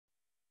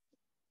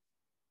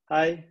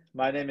Hi,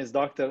 my name is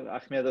Dr.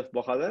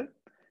 Ahmath.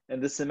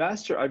 In this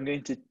semester, I'm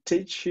going to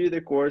teach you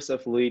the course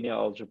of linear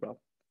algebra.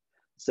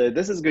 So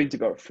this is going to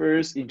be our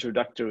first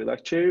introductory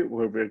lecture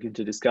where we're going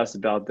to discuss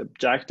about the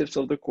objectives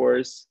of the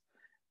course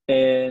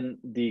and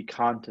the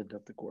content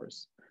of the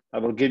course. I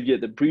will give you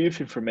the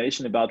brief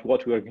information about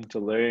what we are going to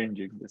learn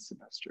during this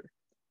semester.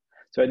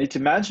 So I need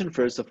to mention,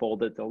 first of all,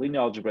 that the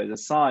linear algebra is a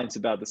science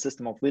about the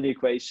system of linear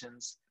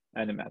equations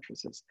and the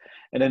matrices.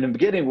 And in the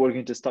beginning, we're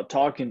going to start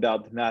talking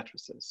about the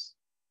matrices.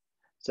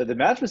 So the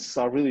matrices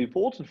are really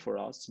important for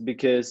us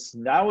because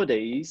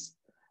nowadays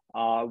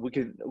we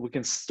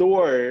can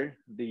store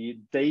the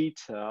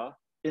data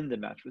in the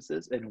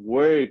matrices and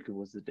work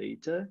with the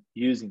data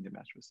using the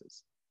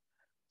matrices.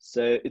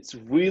 So it's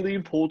really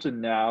important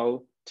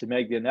now to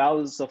make the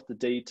analysis of the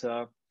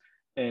data.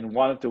 And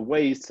one of the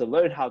ways to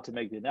learn how to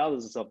make the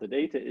analysis of the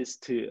data is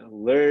to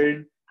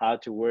learn how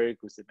to work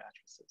with the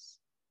matrices.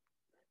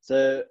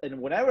 So,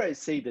 and whenever I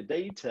say the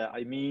data,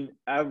 I mean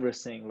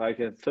everything, like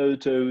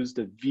photos,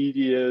 the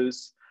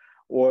videos,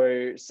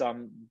 or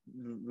some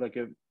like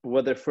a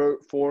weather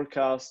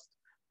forecast,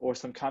 or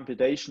some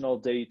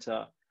computational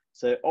data.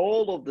 So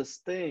all of these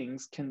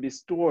things can be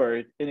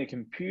stored in a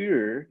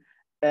computer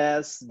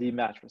as the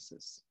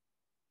matrices.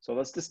 So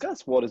let's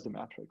discuss what is the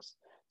matrix.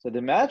 So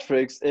the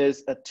matrix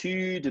is a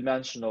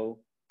two-dimensional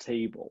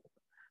table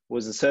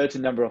with a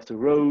certain number of the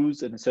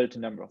rows and a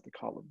certain number of the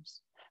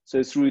columns.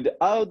 So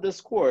throughout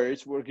this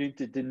course, we're going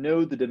to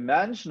denote the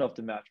dimension of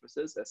the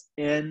matrices as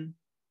n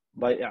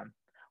by m,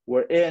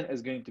 where n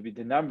is going to be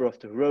the number of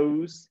the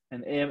rows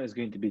and m is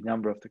going to be the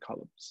number of the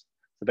columns.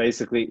 So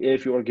basically,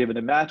 if you are given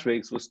a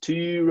matrix with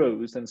 2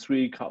 rows and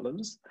 3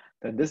 columns,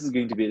 then this is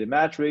going to be the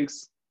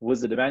matrix with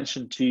the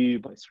dimension 2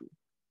 by 3.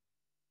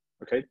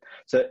 Okay,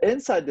 so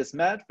inside this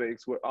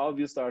matrix, we're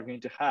obviously are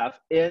going to have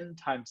n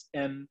times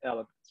m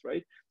elements,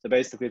 right? So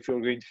basically, if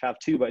you're going to have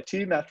 2 by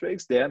 2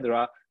 matrix, then there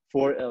are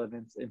 4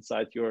 elements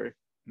inside your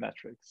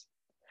matrix.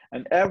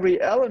 And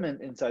every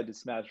element inside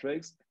this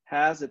matrix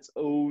has its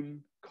own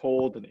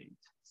coordinate.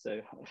 So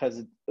it has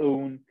its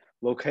own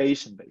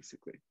location,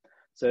 basically.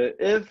 So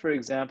if, for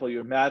example,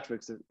 your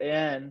matrix is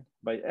n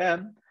by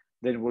m,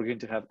 then we're going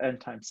to have n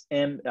times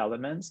m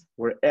elements,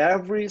 where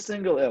every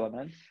single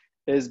element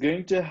is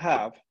going to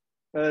have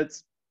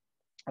its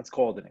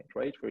coordinate,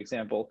 right? For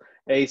example,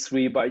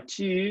 a3 by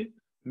 2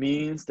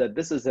 means that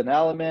this is an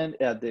element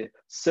at the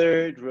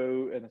 3rd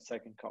row in the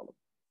 2nd column.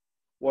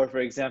 Or for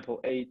example,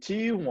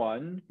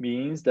 A21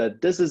 means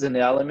that this is an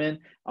element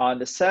on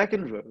the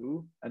 2nd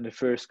row and the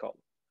 1st column.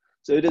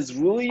 So it is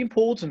really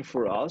important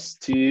for us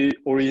to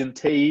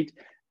orientate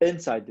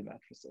inside the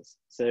matrices.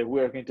 So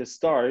we're going to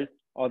start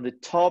on the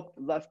top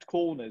left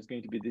corner is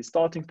going to be the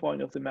starting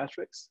point of the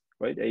matrix,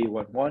 right?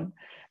 A11,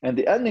 and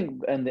the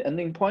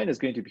ending point is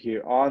going to be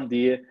here on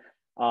the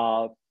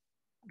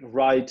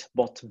right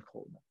bottom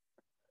corner.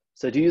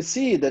 So do you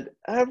see that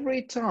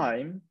every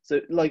time, so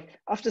like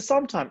after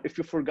some time, if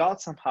you forgot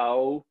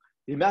somehow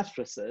the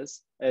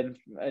matrices and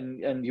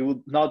you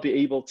would not be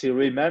able to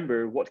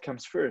remember what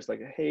comes first, like,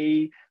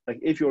 hey, like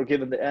if you're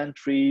given the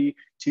entry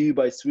 2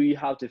 by 3,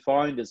 how to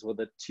find this, well,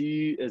 the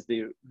 2 is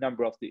the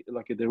number of the,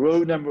 like the row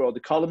number or the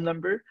column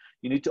number,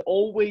 you need to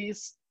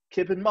always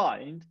keep in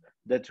mind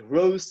that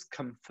rows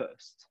come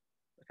first,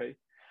 okay?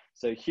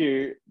 So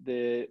here,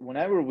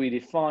 whenever we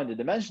define the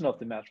dimension of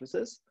the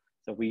matrices,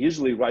 so we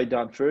usually write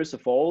down, first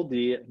of all,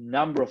 the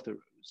number of the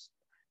rows.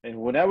 And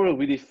whenever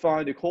we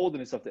define the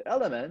coordinates of the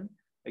element,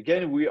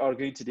 again, we are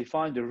going to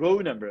define the row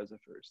number as a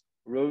first.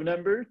 Row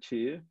number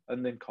 2,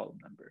 and then column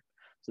number.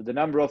 So the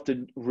number of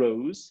the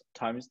rows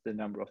times the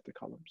number of the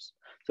columns.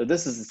 So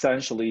this is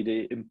essentially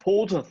the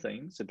important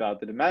things about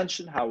the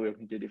dimension, how we're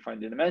going to define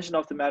the dimension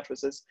of the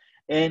matrices,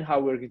 and how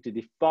we're going to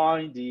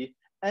define the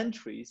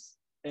entries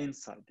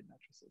inside the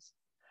matrices.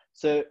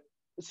 So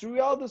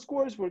throughout this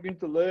course, we're going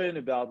to learn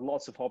about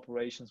lots of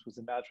operations with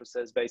the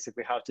matrices,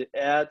 basically how to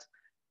add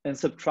and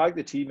subtract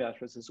the T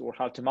matrices or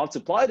how to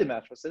multiply the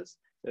matrices.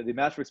 So the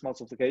matrix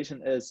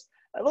multiplication is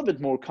a little bit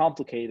more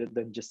complicated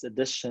than just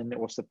addition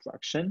or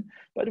subtraction,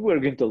 but we're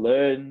going to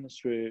learn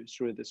through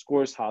this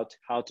course how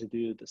to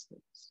do these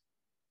things.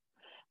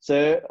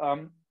 So,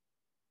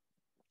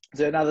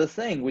 so another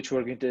thing which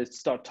we're going to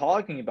start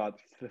talking about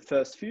the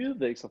first few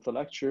weeks of the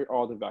lecture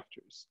are the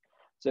vectors.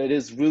 So it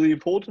is really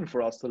important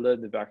for us to learn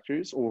the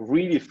vectors or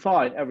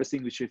redefine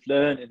everything which we've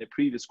learned in the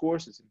previous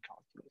courses in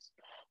calculus.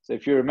 So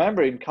if you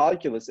remember in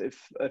calculus,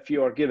 if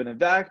you are given a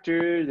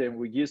vector, then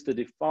we used to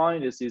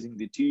define this using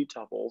the 2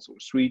 tuples or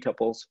 3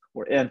 tuples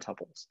or n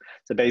tuples.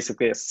 So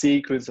basically a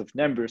sequence of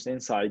numbers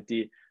inside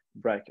the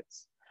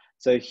brackets.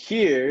 So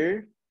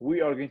here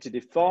we are going to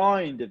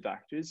define the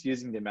vectors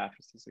using the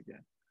matrices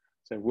again.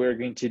 So we're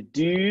going to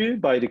do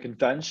by the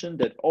convention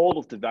that all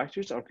of the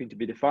vectors are going to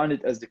be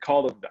defined as the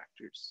column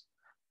vectors.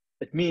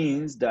 It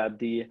means that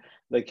the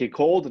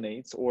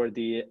coordinates or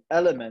the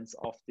elements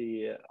of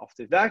the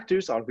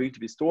vectors are going to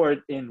be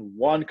stored in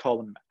one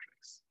column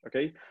matrix.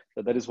 Okay,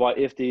 so that is why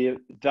if the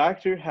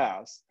vector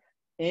has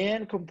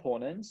n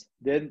components,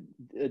 then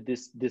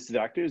this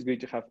vector is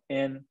going to have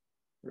n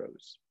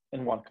rows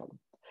in one column.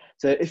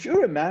 So if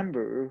you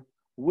remember,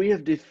 we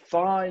have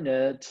defined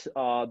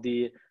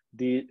the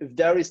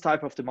various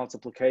type of the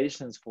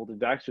multiplications for the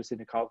vectors in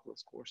the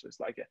calculus courses.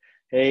 Like,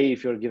 hey,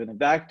 if you're given a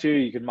vector,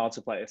 you can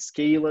multiply a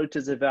scalar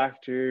to the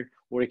vector,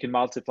 or you can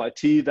multiply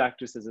two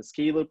vectors as a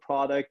scalar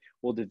product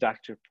or the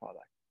vector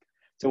product.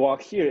 So while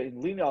here in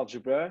linear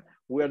algebra,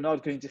 we are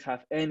not going to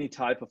have any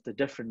type of the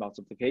different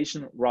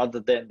multiplication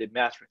rather than the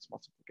matrix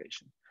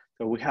multiplication.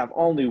 So we have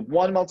only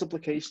one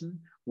multiplication,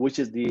 which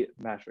is the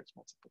matrix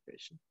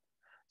multiplication.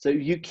 So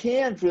you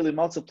can't really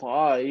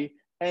multiply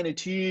any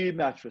two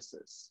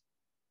matrices,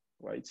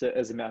 right? So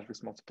as a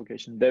matrix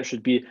multiplication, there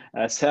should be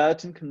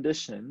certain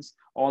conditions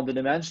on the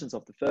dimensions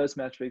of the first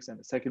matrix and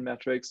the second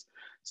matrix.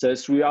 So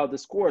throughout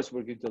this course,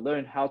 we're going to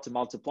learn how to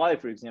multiply,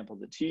 for example,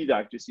 the two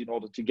vectors in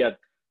order to get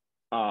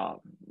a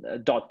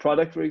dot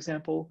product, for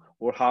example,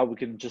 or how we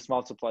can just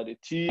multiply the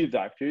two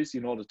vectors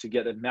in order to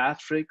get a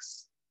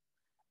matrix,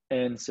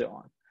 and so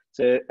on.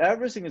 So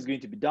everything is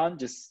going to be done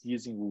just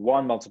using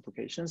one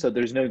multiplication. So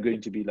there's no going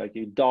to be like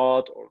a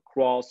dot or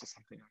cross or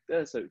something like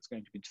this. So it's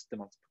going to be just the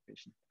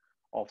multiplication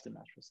of the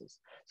matrices.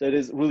 So it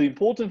is really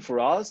important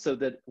for us so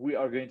that we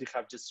are going to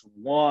have just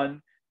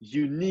one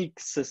unique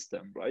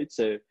system, right?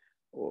 So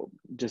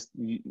just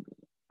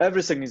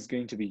everything is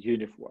going to be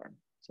uniform.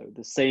 So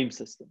the same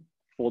system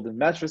for the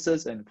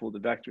matrices and for the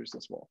vectors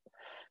as well.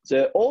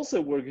 So also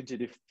we're going to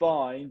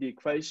define the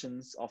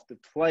equations of the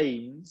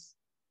planes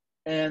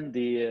and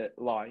the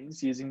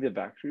lines using the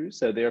vectors.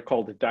 So they are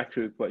called the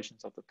vector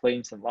equations of the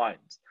planes and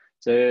lines.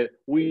 So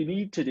we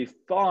need to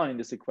define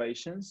these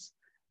equations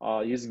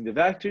using the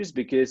vectors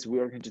because we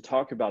are going to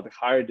talk about the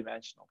higher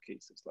dimensional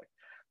cases.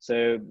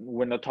 So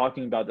we're not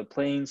talking about the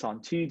planes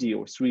on 2D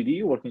or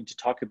 3D. We're going to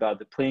talk about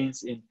the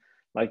planes in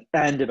like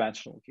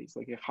n-dimensional case,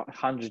 like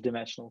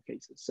 100-dimensional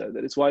cases. So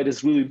that is why it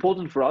is really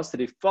important for us to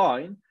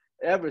define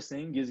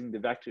everything using the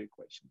vector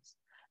equations.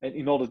 And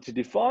in order to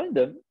define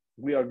them,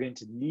 we are going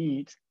to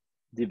need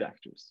the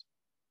vectors.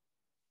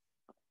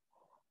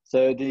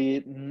 So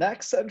the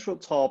next central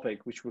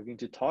topic, which we're going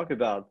to talk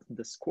about in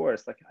this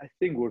course, like I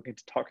think we're going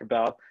to talk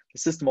about the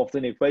system of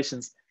linear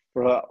equations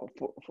for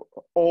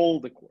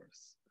all the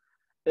course.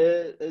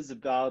 It is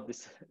about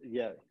this,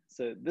 yeah.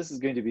 So this is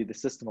going to be the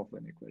system of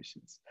linear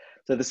equations.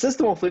 So the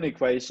system of linear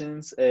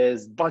equations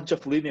is a bunch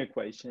of linear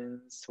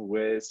equations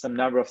with some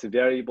number of the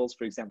variables.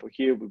 For example,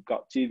 here we've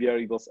got two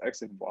variables,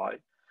 x and y.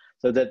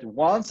 So that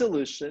one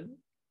solution,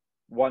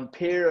 one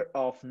pair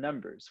of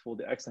numbers for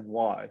the x and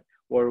y,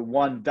 or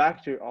one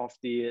vector of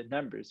the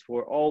numbers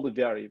for all the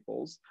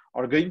variables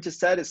are going to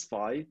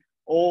satisfy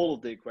all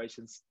of the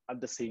equations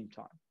at the same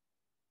time.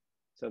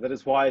 So that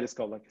is why it is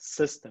called like a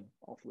system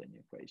of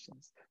linear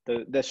equations.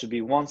 There should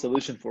be one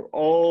solution for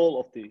all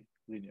of the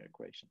linear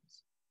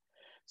equations.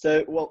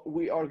 So, well,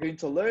 we are going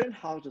to learn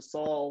how to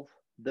solve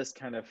this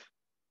kind of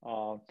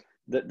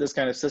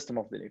system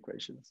of linear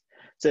equations.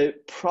 So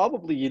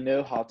probably you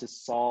know how to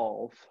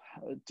solve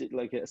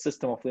like a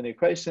system of linear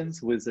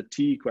equations with the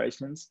two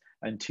equations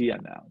and two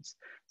unknowns.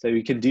 So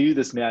you can do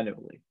this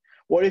manually.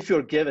 Or if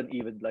you're given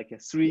even like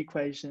 3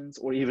 equations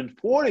or even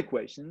 4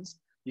 equations,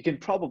 you can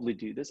probably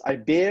do this. I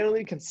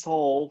barely can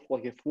solve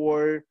like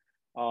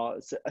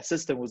a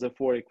system with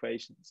 4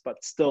 equations,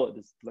 but still it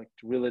is like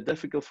really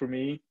difficult for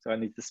me. So I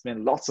need to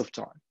spend lots of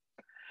time.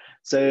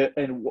 So,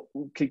 and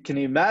can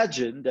you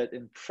imagine that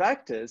in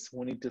practice,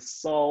 we need to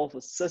solve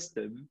a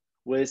system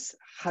with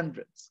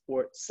hundreds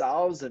or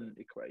 1,000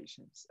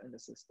 equations in the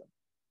system.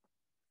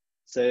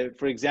 So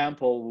for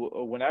example,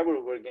 whenever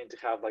we're going to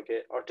have like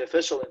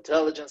artificial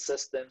intelligence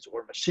systems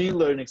or machine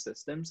learning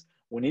systems,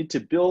 we need to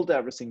build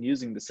everything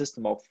using the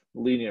system of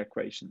linear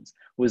equations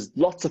with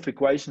lots of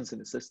equations in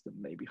the system,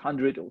 maybe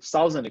 100 or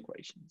 1,000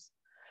 equations.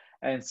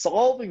 And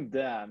solving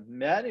them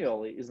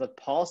manually is not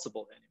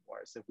possible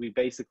anymore. So we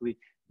basically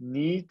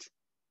need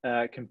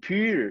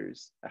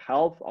computers, the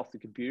help of the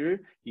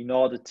computer in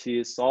order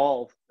to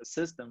solve a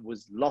system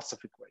with lots of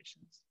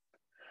equations.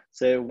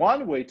 So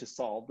one way to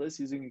solve this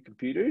using a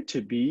computer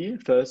to be,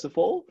 first of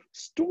all,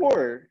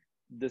 store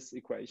these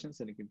equations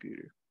in a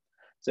computer.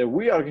 So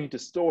we are going to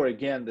store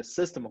again the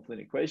system of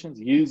linear equations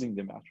using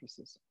the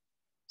matrices.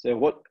 So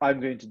what I'm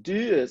going to do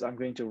is I'm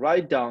going to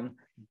write down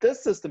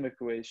this system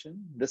equation,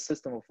 this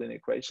system of linear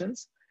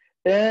equations,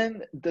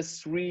 and the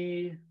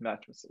 3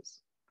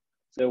 matrices.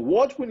 So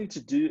what we need to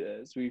do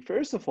is we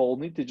first of all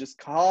need to just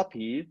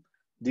copy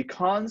the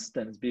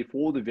constants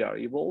before the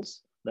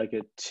variables, like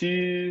a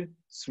 2,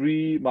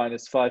 3,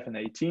 -5, and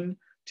 18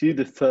 to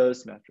the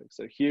first matrix.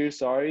 So here,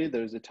 sorry,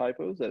 there's a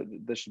typo, so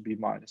there should be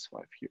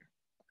 -5 here.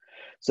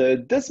 So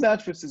this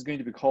matrix is going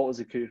to be called as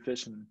a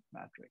coefficient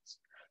matrix.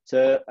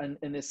 So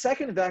in the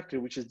second vector,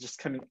 which is just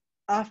coming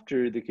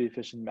after the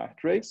coefficient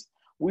matrix,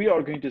 we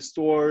are going to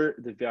store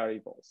the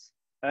variables,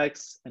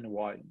 x and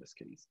y in this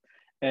case.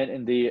 And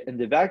in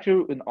the vector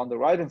on the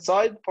right-hand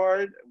side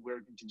part,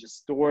 we're going to just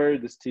store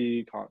these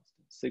 2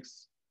 constants,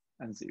 6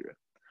 and 0.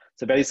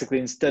 So basically,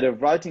 instead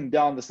of writing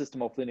down the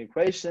system of linear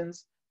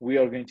equations, we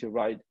are going to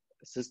write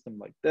a system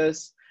like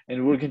this,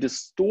 and we're going to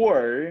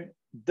store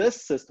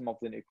this system of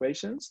linear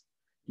equations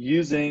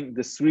using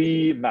the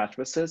 3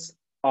 matrices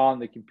on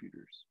the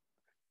computers.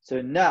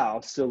 So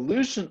now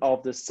solution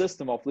of the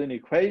system of linear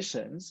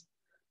equations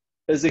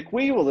is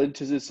equivalent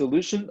to the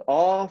solution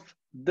of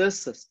this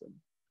system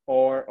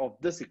or of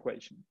this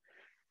equation,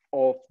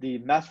 of the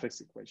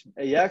matrix equation.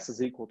 AX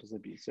is equal to the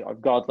B. So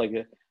I've got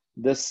like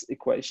this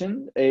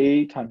equation,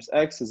 A times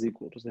X is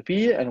equal to the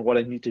B. And what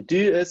I need to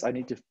do is I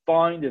need to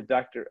find a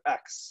vector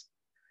X,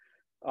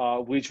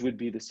 which would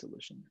be the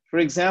solution. For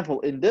example,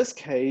 in this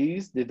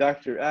case, the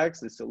vector X,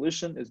 the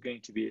solution is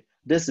going to be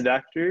this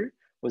vector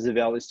with the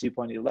values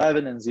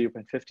 2.11 and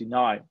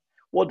 0.59.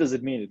 What does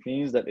it mean? It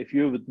means that if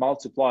you would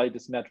multiply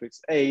this matrix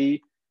A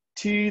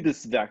to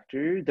this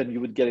vector, then you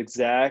would get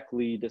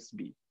exactly this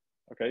B,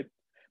 okay?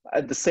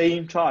 At the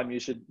same time, you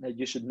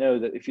should know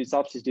that if you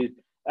substitute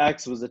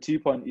X was a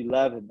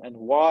 2.11 and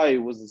Y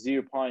was a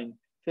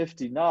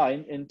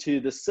 0.59 into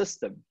the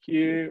system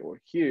here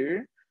or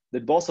here,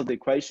 then both of the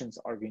equations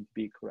are going to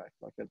be correct.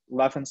 Like the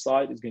left-hand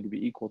side is going to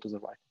be equal to the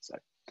right-hand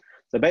side.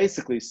 So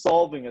basically,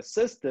 solving a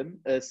system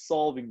is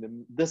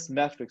solving this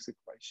matrix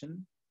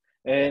equation,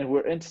 and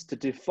we're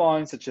interested to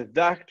find such a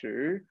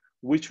vector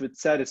which would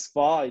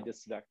satisfy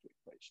this vector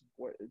equation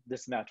or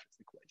this matrix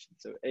equation.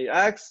 So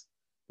AX,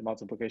 the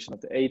multiplication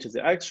of the A to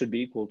the X, should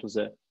be equal to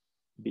the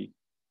B.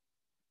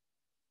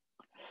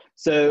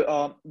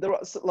 So there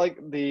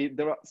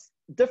are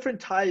different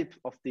type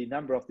of the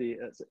number of the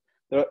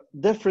there are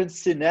different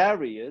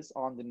scenarios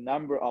on the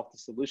number of the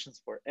solutions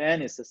for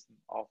any system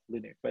of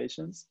linear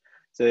equations.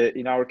 So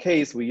in our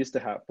case, we used to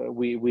have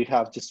we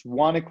have just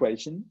one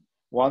equation,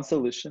 one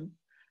solution,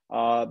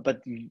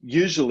 but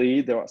usually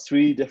there are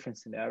 3 different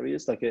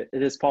scenarios. Like it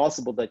is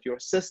possible that your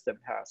system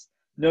has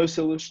no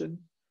solution,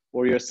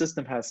 or your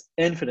system has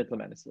infinitely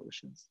many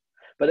solutions.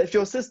 But if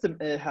your system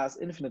has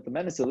infinitely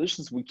many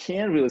solutions, we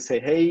can't really say,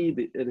 hey,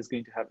 it is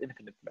going to have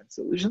infinitely many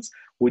solutions.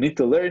 We need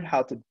to learn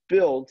how to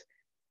build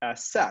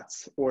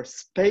sets or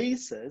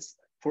spaces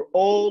for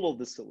all of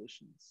the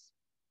solutions.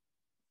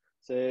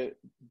 So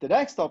the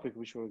next topic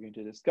which we're going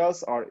to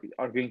discuss are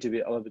going to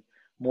be a little bit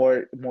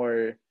more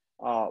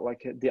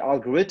like the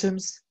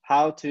algorithms,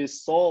 how to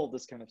solve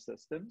this kind of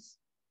systems,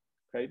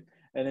 okay?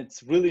 And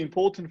it's really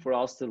important for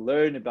us to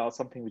learn about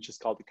something which is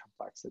called the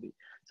complexity.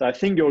 So I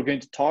think you're going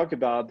to talk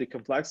about the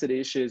complexity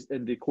issues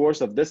in the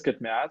course of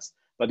discrete maths,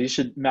 but you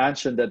should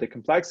mention that the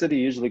complexity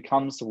usually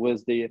comes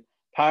with the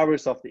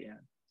powers of the n.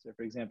 So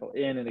for example,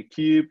 n in a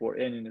cube or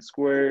n in a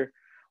square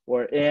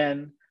or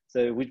n.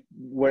 So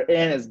where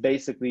n is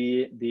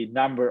basically the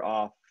number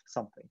of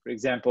something. For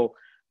example,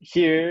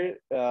 here,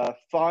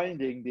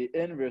 finding the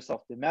inverse of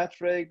the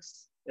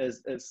matrix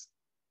is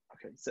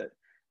okay, so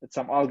it's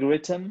some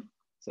algorithm.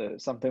 So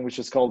something which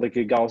is called like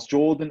a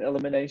Gauss-Jordan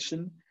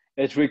elimination.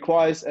 It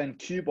requires n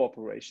cube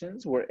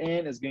operations where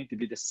n is going to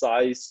be the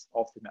size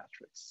of the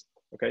matrix,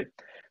 okay?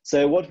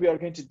 So what we are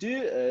going to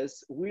do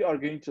is we are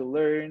going to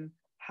learn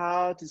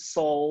how to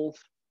solve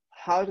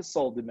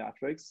the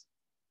matrix.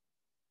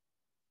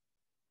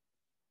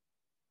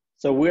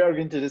 So we are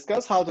going to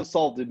discuss how to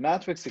solve the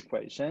matrix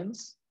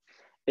equations.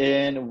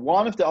 And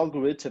one of the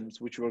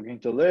algorithms which we're going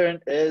to learn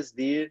is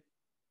the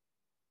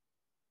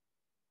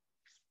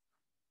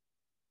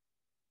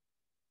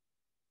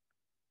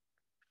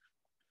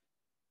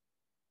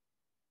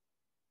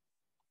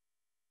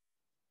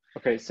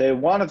okay, so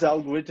one of the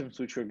algorithms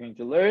which we're going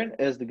to learn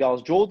is the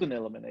Gauss-Jordan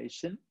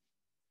elimination,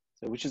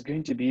 so which is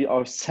going to be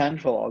our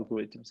central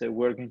algorithm. So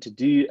we're going to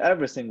do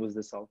everything with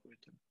this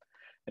algorithm.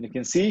 And you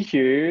can see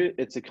here,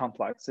 its a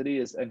complexity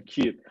is n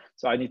cube.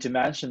 So I need to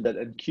mention that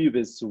n cube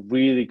is a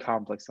really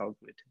complex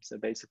algorithm. So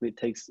basically it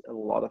takes a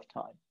lot of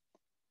time.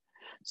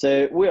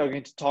 So we are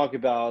going to talk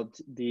about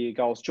the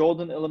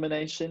Gauss-Jordan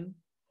elimination.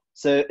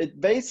 So it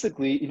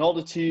basically, in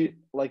order to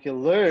like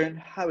learn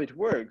how it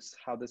works,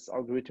 how this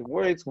algorithm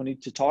works, we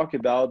need to talk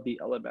about the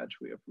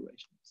elementary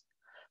operations.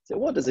 So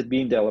what does it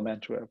mean, the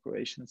elementary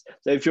operations?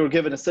 So if you're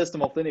given a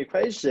system of linear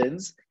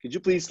equations, could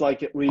you please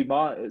like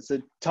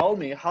tell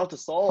me how to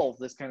solve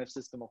this kind of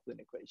system of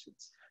linear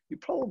equations? You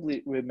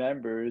probably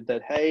remember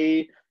that,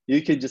 hey,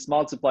 you can just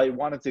multiply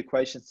one of the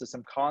equations to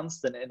some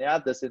constant and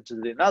add this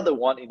into another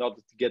one in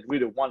order to get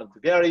rid of one of the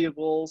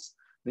variables.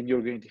 Then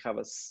you're going to have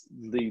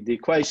the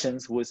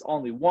equations with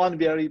only one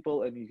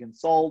variable, and you can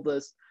solve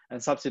this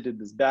and substitute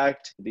this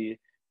back to the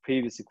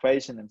previous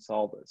equation and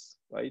solve this,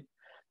 right?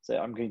 So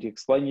I'm going to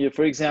explain you.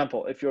 For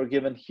example, if you're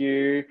given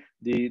here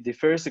the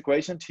first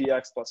equation,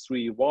 2x plus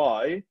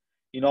 3y,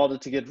 in order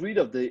to get rid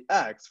of the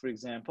x, for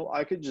example,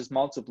 I could just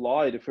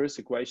multiply the first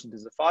equation to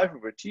the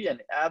 5/2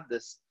 and add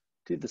this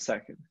to the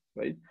second,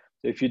 right?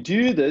 So if you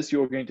do this,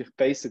 you're going to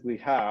basically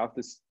have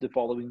the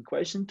following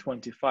equation,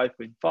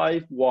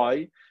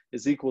 25.5y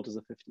is equal to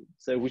the 15.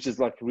 So which is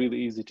like really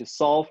easy to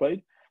solve,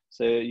 right?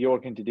 So you're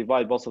going to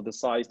divide both of the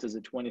sides to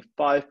the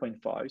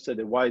 25.5. So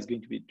the y is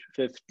going to be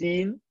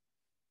 15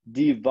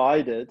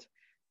 divided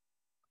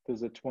to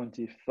the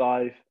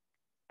 25.5,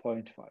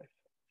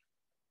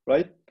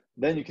 right?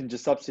 Then you can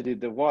just substitute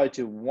the y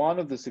to one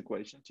of this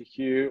equation, to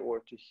here or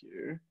to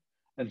here,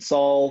 and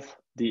solve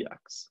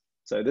dx.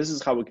 So this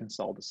is how we can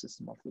solve the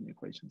system of linear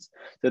equations.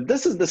 So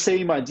this is the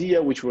same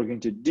idea which we're going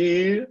to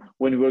do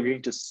when we're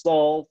going to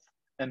solve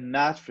a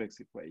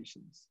matrix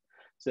equations.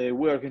 So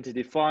we are going to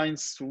define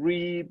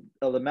 3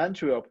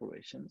 elementary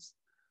operations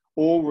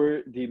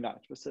over the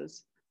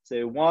matrices.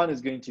 So one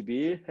is going to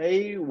be,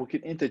 hey, we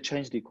can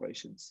interchange the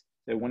equations.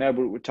 So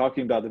whenever we're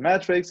talking about the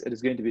matrix, it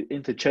is going to be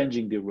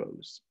interchanging the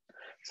rows.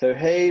 So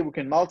hey, we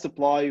can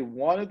multiply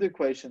one of the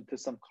equations to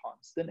some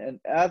constant and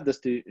add this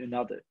to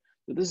another.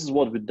 So this is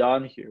what we've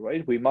done here,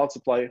 right? We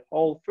multiply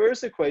whole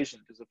first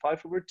equation to the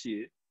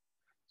 5/2.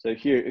 So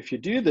here, if you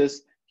do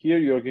this, here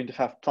you're going to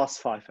have plus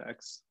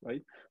 5x,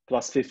 right?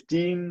 Plus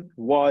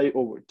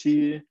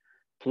 15y/2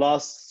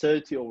 plus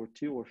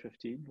 30/2 or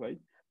 15, right?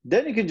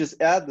 Then you can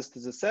just add this to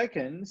the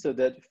second so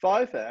that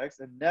 5x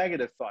and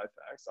negative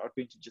 5x are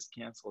going to just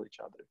cancel each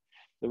other.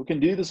 So we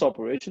can do this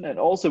operation, and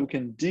also we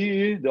can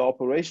do the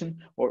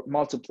operation or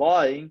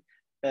multiplying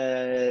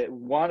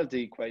one of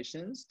the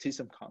equations to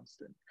some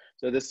constant.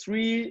 So the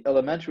 3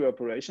 elementary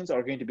operations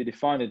are going to be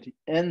defined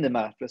in the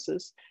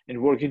matrices,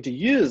 and we're going to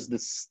use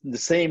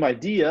the same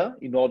idea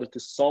in order to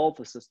solve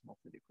the system of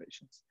the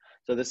equations.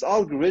 So this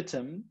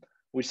algorithm,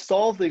 we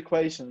solve the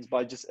equations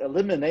by just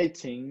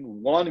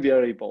eliminating one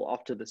variable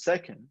after the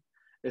second,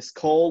 is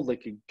called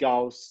like a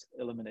Gauss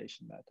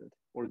elimination method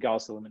or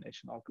Gauss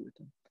elimination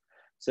algorithm.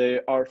 So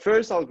our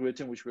first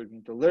algorithm, which we're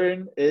going to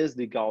learn, is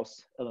the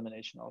Gauss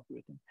elimination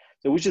algorithm.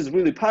 So which is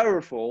really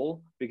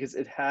powerful because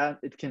it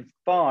can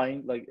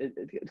find, like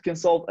it can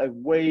solve a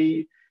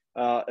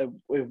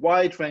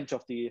wide range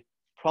of the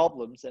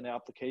problems and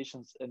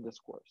applications in this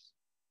course.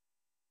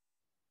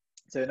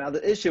 So now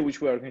the issue which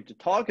we are going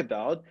to talk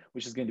about,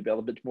 which is going to be a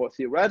little bit more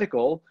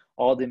theoretical,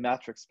 are the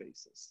matrix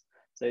spaces.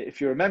 So if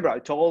you remember, I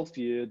told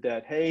you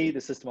that, hey,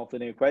 the system of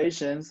linear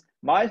equations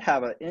might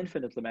have an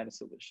infinitely many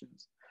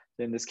solutions.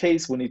 So in this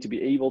case, we need to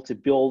be able to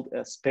build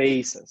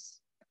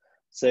spaces.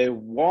 So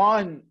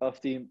one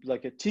of the,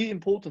 two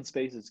important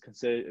spaces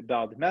considered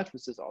about the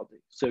matrices are the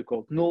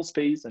so-called null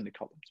space and the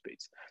column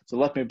space. So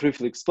let me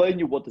briefly explain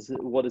you what is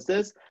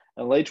this,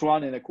 and later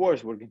on in the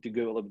course, we're going to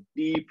go a little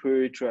bit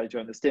deeper, try to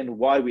understand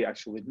why we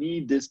actually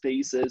need these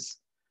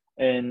spaces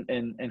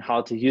and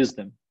how to use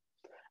them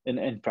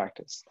in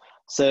practice.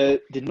 So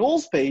the null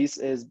space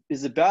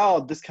is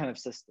about this kind of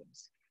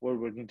systems where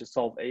we're going to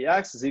solve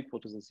AX is equal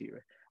to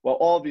 0. Well,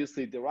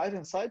 obviously, the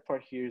right-hand side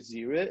part here,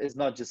 0, is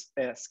not just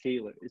a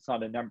scalar. It's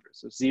not a number.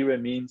 So 0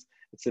 means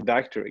it's a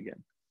vector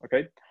again,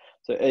 okay?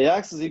 So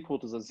AX is equal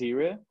to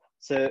 0.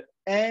 So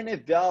any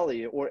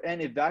value or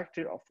any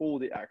vector of all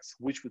the x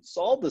which would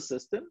solve the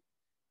system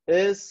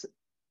is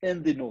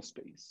in the null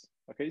space,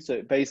 okay?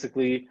 So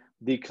basically,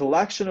 the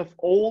collection of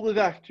all the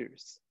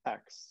vectors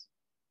x,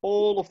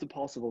 all of the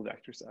possible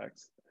vectors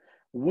x,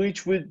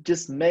 which would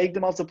just make the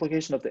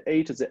multiplication of the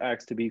a to the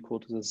x to be equal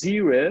to the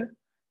 0,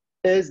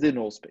 is the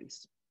null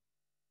space.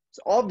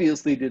 So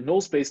obviously the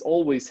null space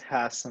always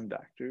has some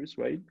vectors,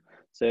 right?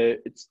 So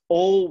it's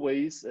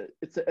always,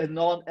 it's a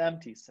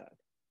non-empty set.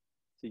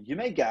 So you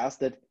may guess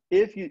that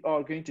if you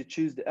are going to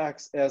choose the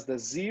x as the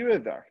 0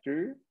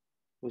 vector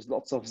with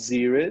lots of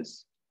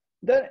zeros,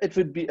 then it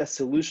would be a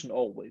solution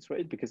always,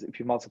 right? Because if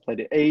you multiply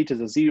the a to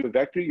the 0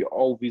 vector, you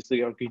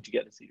obviously are going to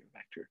get a 0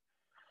 vector.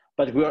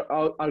 But we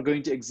are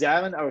going to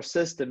examine our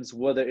systems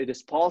whether it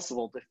is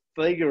possible to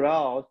figure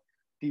out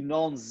the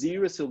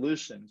non-zero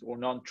solutions or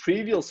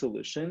non-trivial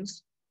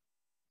solutions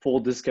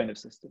for this kind of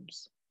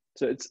systems.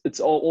 So it's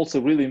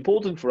also really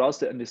important for us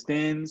to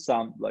understand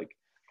some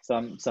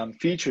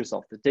features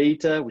of the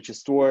data which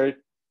is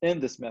stored in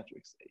this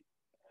matrix A.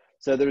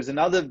 So there is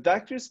another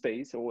vector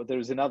space, or there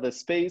is another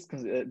space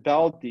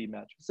about the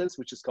matrices,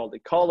 which is called a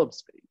column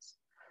space.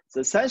 So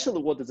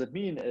essentially what does it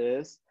mean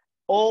is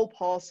all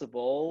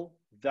possible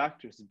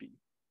vectors B,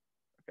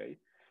 okay?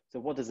 So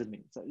what does it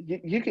mean? So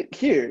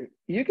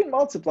you can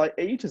multiply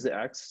a to the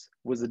x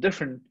with a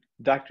different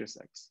vectors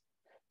x.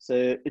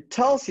 So it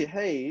tells you,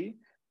 hey,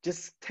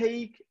 just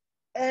take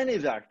any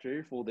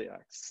vector for the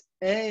x,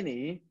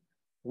 any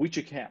which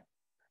you can,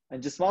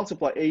 and just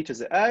multiply a to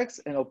the x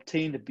and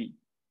obtain the b,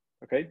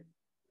 okay?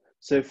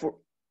 So for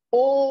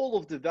all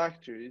of the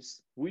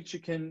vectors which you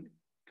can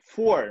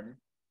form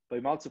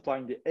by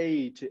multiplying the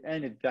a to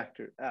any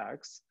vector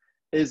x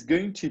is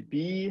going to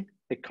be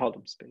a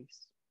column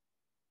space.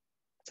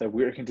 So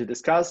we're going to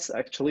discuss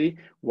actually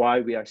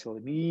why we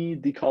actually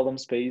need the column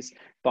space,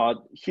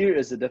 but here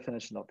is the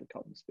definition of the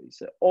column space.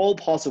 So all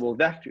possible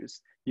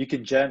vectors you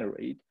can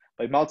generate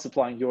by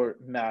multiplying your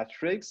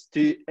matrix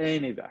to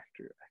any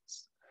vector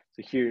x.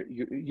 So here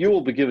you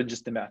will be given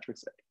just the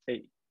matrix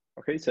A.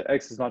 Okay, so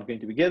x is not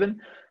going to be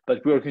given,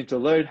 but we're going to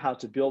learn how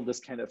to build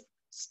this kind of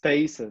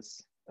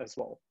spaces as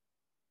well.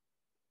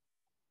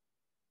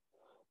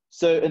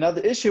 So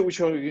another issue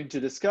which we're going to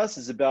discuss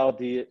is about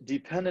the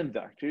dependent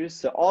vectors.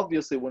 So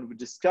obviously when we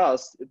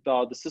discuss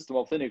about the system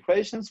of linear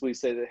equations, we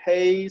say that,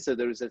 hey, so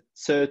there is a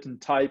certain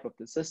type of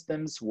the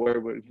systems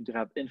where we're going to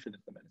have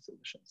infinitely many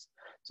solutions.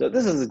 So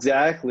this is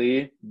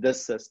exactly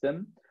this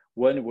system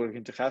when we're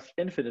going to have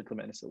infinitely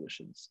many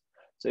solutions.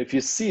 So if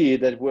you see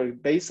that we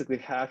basically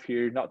have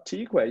here not two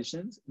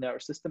equations in our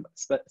system,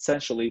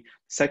 essentially the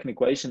second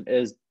equation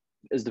is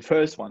the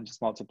first one,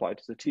 just multiplied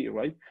to the 2,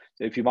 right?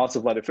 So if you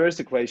multiply the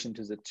first equation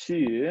to the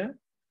 2,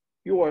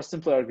 you are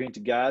simply going to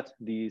get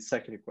the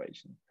second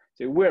equation.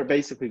 So we're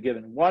basically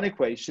given one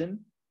equation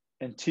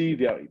and two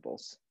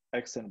variables,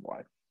 x and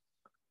y.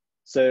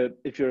 So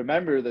if you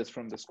remember this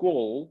from the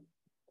school,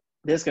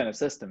 this kind of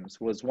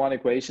systems was one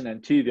equation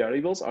and two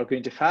variables are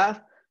going to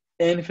have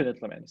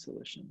infinitely many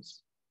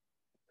solutions.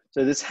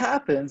 So this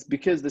happens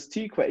because these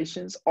two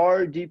equations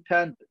are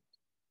dependent.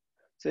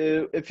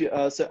 So if you,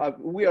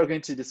 we are going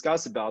to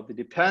discuss about the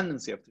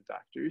dependency of the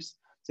vectors.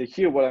 So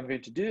here what I'm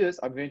going to do is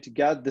I'm going to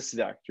get this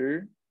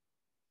vector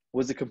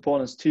with the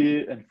components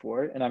 2 and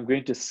 4, and I'm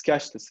going to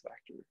sketch this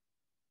vector.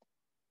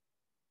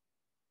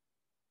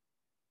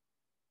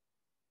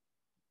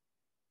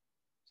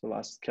 So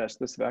let's sketch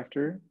this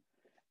vector.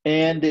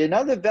 And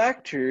another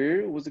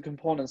vector with the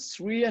components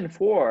 3 and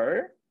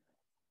 4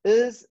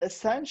 is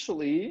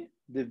essentially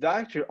the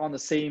vector on the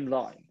same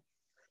line.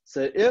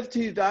 So if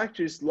two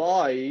vectors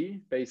lie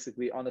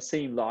basically on the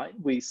same line,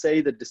 we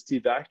say that these two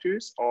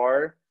vectors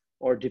are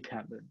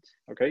dependent,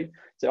 okay?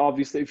 So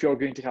obviously if you're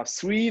going to have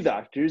three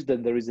vectors,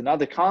 then there is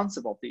another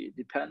concept of the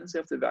dependency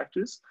of the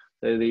vectors.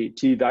 So the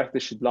two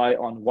vectors should lie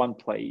on one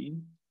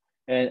plane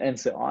and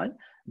so on.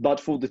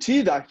 But for the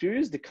two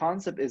vectors, the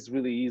concept is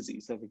really easy.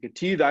 So the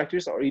two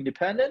vectors are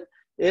independent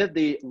if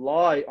they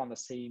lie on the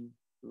same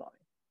line.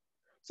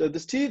 So if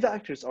these two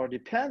vectors are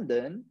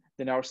dependent,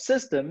 then our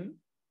system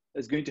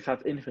is going to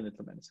have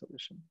infinitely many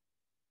solutions.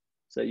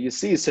 So you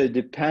see, so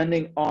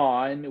depending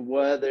on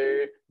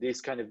whether these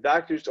kind of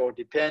vectors are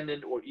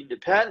dependent or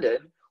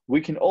independent,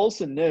 we can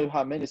also know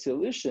how many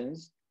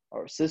solutions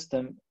our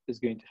system is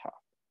going to have.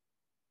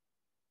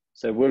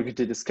 So we're going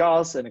to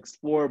discuss and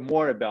explore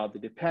more about the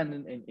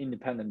dependent and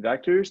independent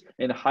vectors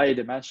in higher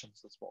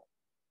dimensions as well.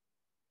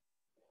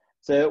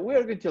 So we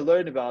are going to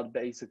learn about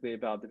basically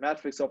about the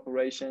matrix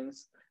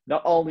operations,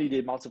 not only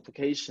the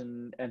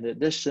multiplication and the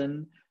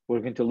addition. We're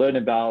going to learn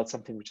about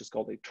something which is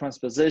called a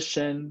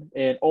transposition,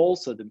 and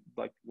also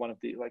one of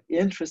the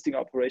interesting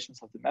operations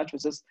of the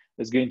matrices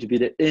is going to be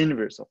the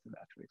inverse of the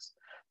matrix.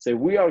 So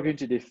we are going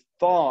to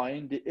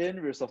define the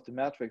inverse of the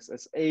matrix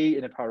as a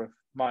in the power of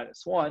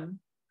 -1,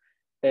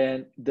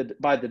 and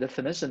by the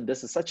definition,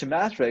 this is such a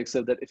matrix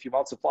so that if you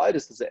multiply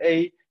this as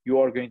a, you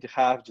are going to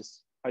have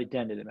just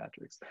identity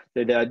matrix.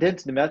 So the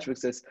identity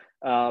matrix is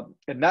a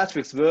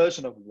matrix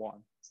version of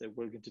 1. So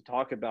we're going to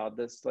talk about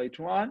this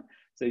later on.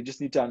 So you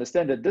just need to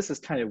understand that this is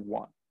kind of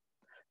 1.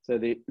 So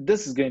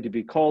this is going to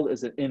be called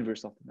as an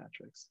inverse of the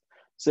matrix.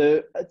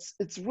 So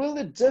it's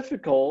really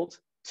difficult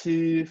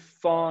to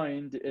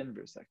find the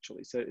inverse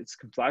actually. So its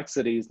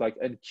complexity is like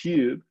n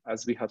cubed,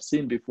 as we have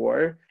seen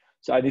before.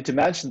 So I need to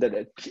mention that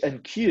n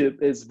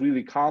cubed is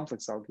really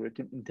complex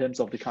algorithm in terms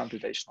of the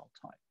computational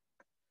time.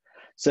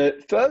 So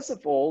first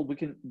of all, we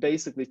can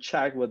basically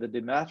check whether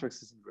the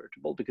matrix is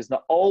invertible, because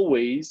not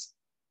always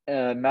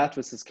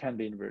matrices can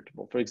be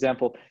invertible. For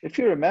example, if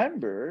you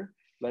remember,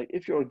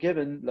 if you're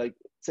given,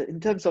 so in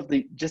terms of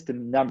just the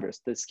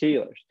numbers, the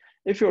scalars,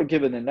 if you're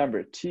given a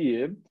number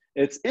 2,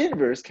 its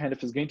inverse kind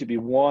of is going to be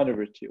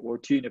 1/2 or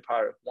 2 in the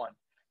power of 1.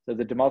 So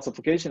that the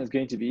multiplication is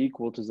going to be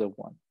equal to the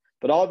 1.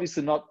 But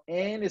obviously not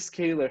any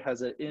scalar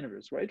has an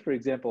inverse, right? For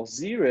example,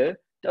 0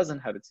 doesn't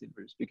have its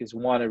inverse because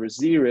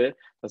 1/0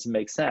 doesn't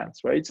make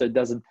sense, right? So it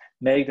doesn't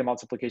make the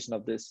multiplication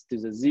of this to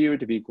the 0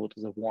 to be equal to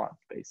the 1,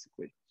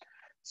 basically.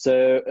 So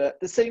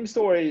the same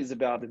story is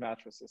about the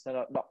matrices.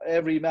 Not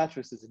every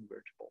matrix is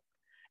invertible.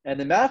 And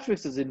the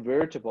matrix is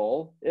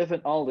invertible if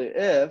and only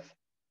if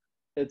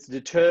its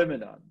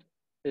determinant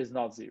is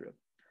not 0.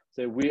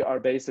 So we are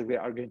basically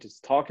going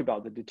to talk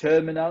about the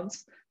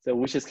determinants, so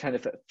which is kind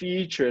of a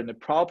feature and a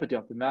property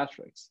of the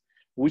matrix,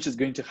 which is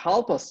going to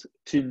help us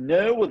to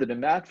know whether the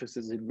matrix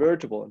is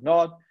invertible or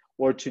not,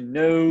 or to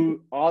know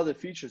other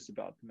features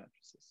about the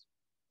matrices.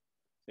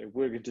 So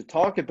we're going to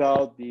talk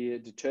about the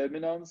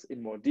determinants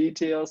in more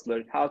details,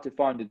 learn how to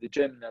find the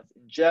determinants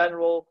in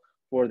general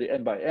for the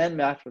n by n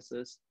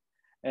matrices.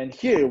 And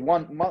here,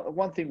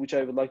 one thing which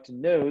I would like to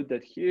note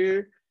that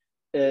here,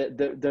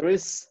 there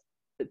is,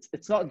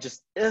 it's not just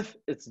if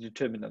its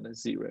determinant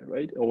is 0,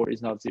 right? Or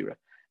is not 0.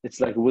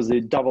 It's like with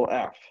a double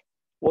F.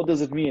 What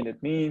does it mean?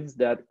 It means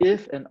that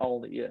if and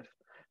only if.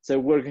 So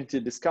we're going to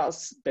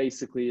discuss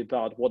basically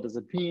about what does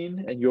it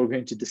mean, and you're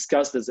going to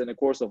discuss this in a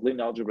course of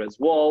linear algebra as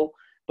well.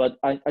 But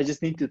I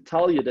just need to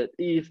tell you that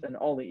if and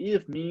only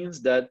if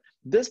means that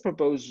these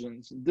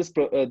propositions,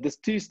 these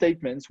two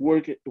statements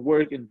work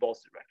in both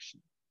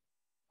directions.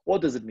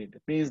 What does it mean?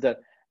 It means that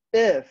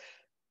if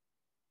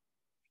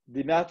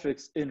the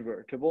matrix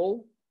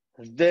invertible,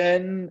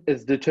 then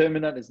its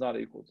determinant is not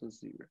equal to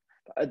 0.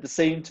 At the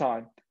same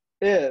time,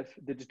 if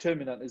the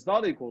determinant is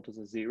not equal to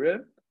the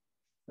 0,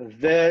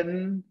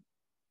 then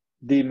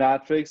the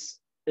matrix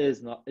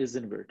is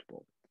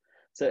invertible.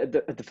 So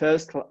at the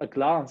first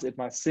glance, it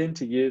might seem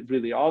to you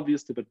really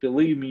obvious, but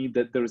believe me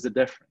that there is a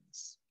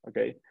difference,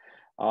 okay?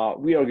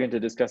 We are going to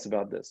discuss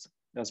about this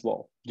as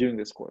well during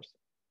this course.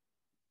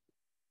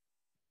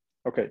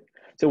 Okay,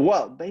 so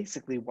well,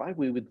 basically why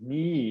we would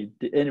need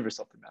the inverse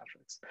of the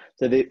matrix.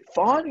 So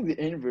finding the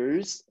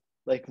inverse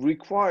like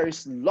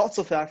requires lots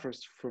of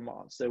efforts from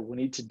us. So we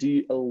need to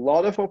do a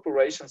lot of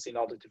operations in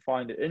order to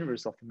find the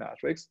inverse of the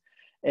matrix.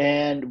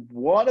 And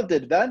one of the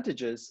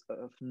advantages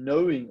of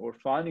knowing or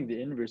finding the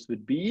inverse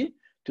would be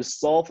to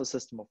solve a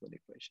system of linear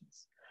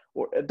equations.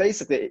 Or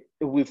basically,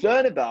 we've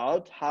learned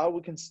about how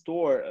we can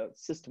store a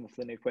system of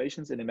linear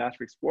equations in a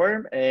matrix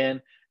form,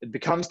 and it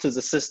becomes to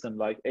the system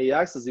like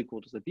ax is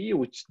equal to the b,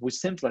 which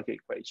seems like an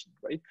equation,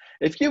 right?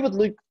 If you would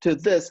look to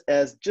this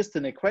as just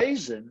an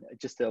equation,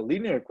 just a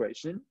linear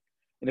equation,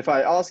 and if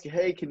I ask you,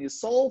 hey, can you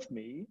solve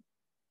me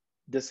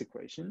this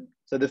equation?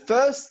 So the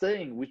first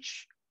thing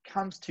which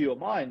comes to your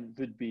mind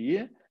would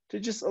be to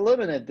just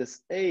eliminate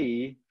this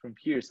a from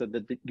here so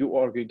that you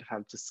are going to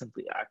have just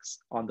simply x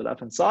on the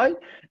left hand side,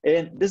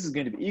 and this is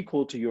going to be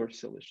equal to your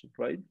solution,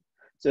 right?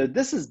 So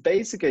this is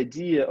basic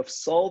idea of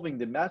solving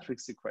the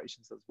matrix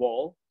equations as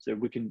well. So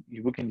we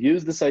can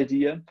use this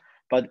idea,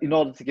 but in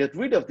order to get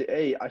rid of the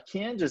a, I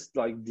can't just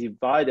like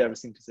divide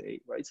everything to the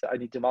a, right? So I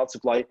need to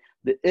multiply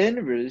the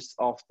inverse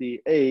of the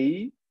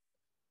a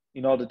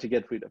in order to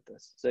get rid of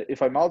this. So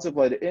if I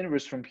multiply the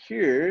inverse from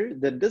here,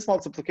 then this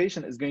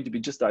multiplication is going to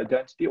be just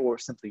identity or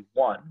simply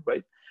 1,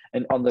 right?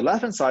 And on the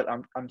left hand side,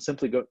 I'm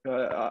simply going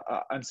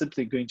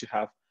to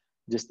have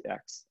just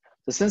x.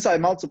 So since I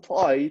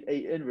multiplied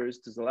a inverse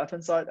to the left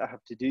hand side, I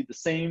have to do the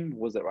same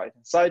with the right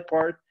hand side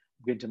part.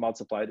 I'm going to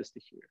multiply this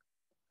to here.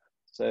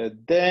 So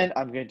then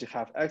I'm going to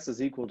have x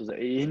is equal to the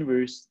a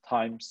inverse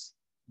times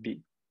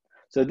b.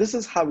 So this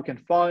is how we can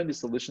find the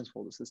solutions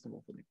for the system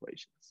of linear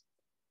equations.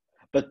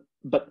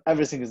 But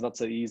everything is not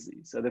so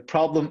easy. So the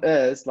problem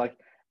is like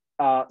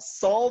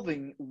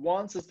solving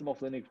one system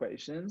of linear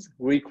equations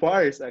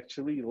requires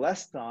actually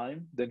less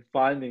time than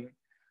finding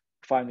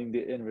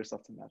the inverse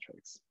of the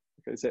matrix.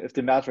 Okay, so if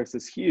the matrix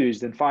is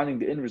huge, then finding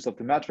the inverse of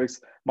the matrix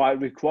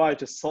might require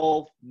to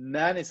solve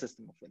many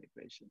systems of linear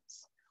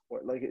equations,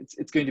 or like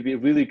it's going to be a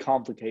really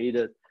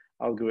complicated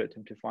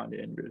algorithm to find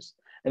the inverse.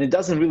 And it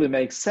doesn't really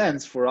make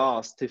sense for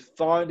us to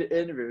find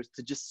the inverse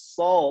to just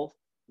solve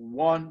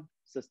one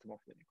system of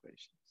linear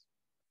equations.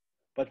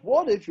 But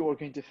what if you're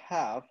going to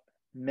have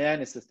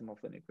many system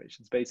of linear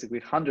equations, basically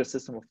 100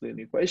 system of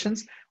linear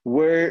equations,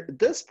 where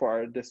this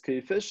part, this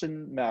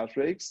coefficient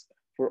matrix,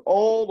 for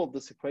all of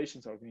these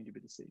equations are going to be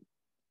the same.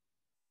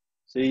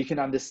 So you can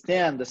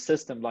understand the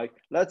system, like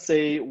let's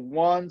say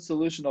one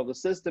solution of the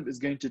system is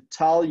going to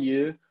tell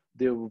you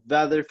the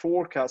weather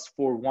forecast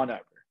for 1 hour,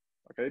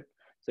 okay?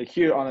 So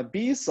here on a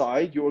B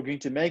side, you're going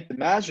to make the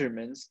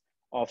measurements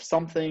of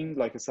something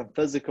like some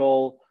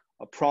physical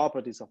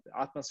properties of the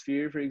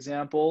atmosphere, for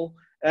example,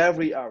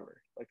 every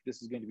hour. Like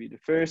this is going to be the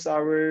first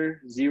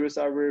hour, 0th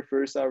hour,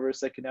 first hour,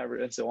 second hour,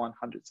 and so on,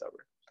 100th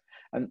hour.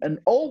 And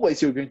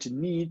always you're going to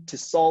need to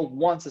solve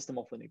one system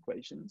of linear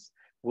equations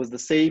with the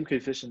same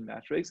coefficient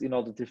matrix in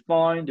order to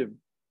find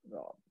the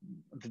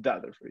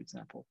weather, for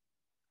example.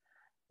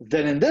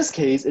 Then in this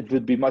case, it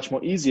would be much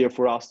more easier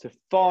for us to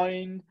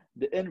find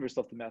the inverse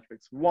of the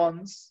matrix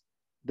once,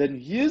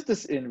 then use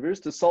this inverse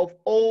to solve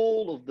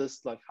all of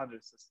this like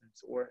 100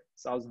 systems or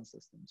 1,000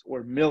 systems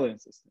or 1,000,000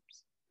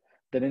 systems.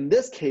 Then in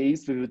this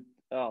case, we would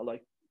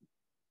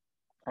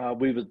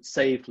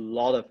save a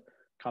lot of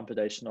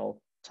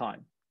computational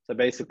time. So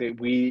basically,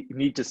 we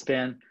need to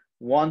spend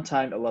one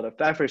time a lot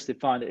of efforts to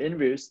find the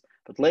inverse,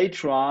 but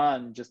later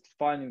on, just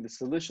finding the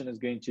solution is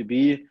going to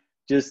be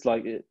just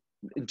like it,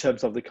 in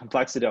terms of the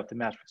complexity of the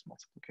matrix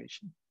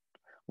multiplication,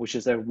 which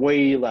is a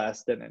way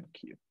less than n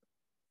cubed.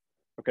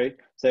 Okay,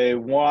 so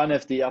one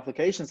of the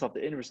applications of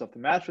the inverse of the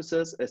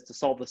matrices is to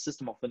solve the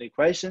system of linear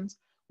equations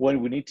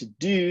when we need to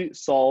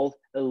solve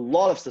a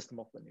lot of system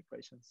of linear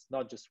equations,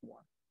 not just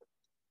one.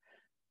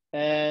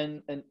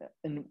 And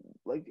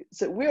like,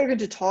 so we are going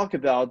to talk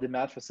about the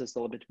matrices a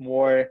little bit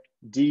more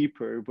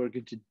deeper. We're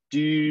going to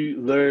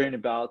learn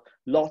about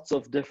lots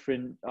of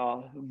different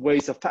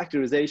ways of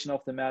factorization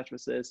of the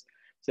matrices.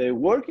 So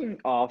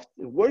working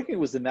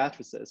with the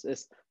matrices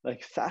is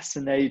like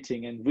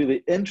fascinating and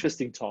really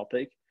interesting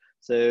topic.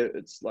 So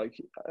it's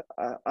like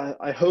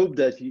I hope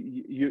that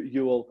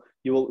you will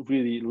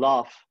really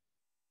love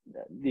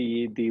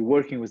the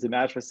working with the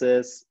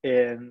matrices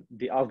and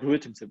the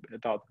algorithms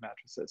about the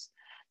matrices.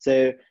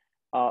 So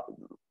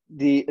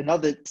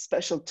another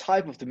special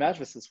type of the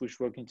matrices which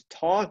we're going to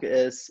talk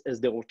is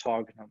the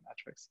orthogonal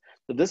matrix.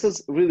 So this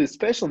is really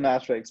special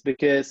matrix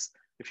because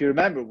if you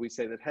remember, we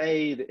say that,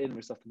 hey, the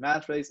inverse of the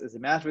matrix is a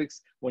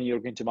matrix when you're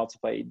going to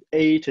multiply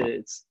A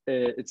to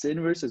its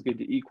inverse is going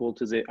to equal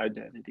to the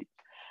identity.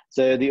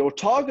 So the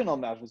orthogonal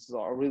matrices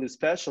are really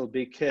special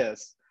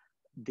because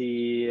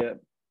the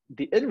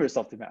inverse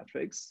of the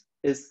matrix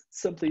is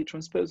simply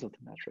transpose of the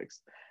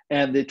matrix.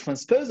 And the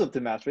transpose of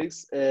the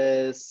matrix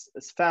is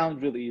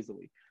found really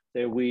easily.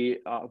 So we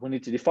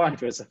need to define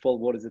first of all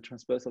what is the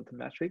transpose of the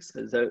matrix.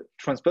 The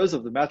transpose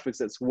of the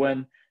matrix is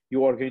when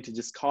you are going to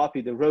just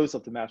copy the rows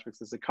of the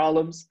matrix as the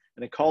columns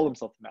and the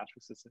columns of the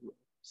matrix as the rows.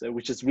 So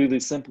which is really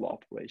simple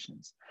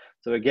operations.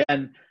 So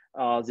again,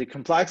 the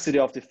complexity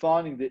of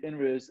defining the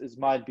inverse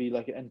might be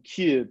like n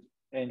cubed,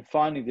 and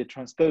finding the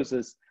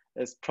transposes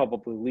is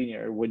probably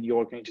linear when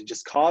you're going to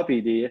just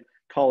copy the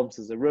columns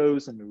as the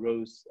rows and the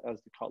rows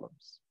as the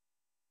columns,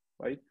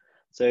 right?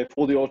 So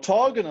for the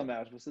orthogonal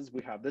matrices,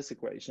 we have this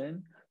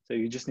equation. So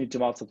you just need to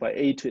multiply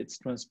A to its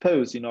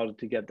transpose in order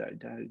to get the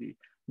identity,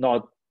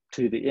 not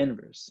to the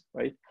inverse,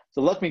 right?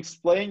 So let me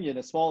explain you in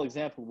a small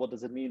example, what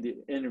does it mean,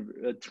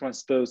 the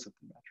transpose of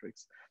the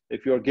matrix.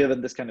 If you're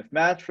given this kind of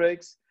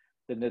matrix,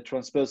 then the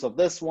transpose of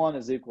this one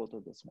is equal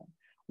to this one,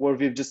 where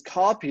we've just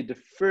copied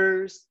the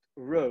first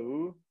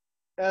row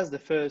as the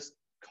first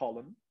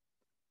column,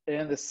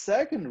 and the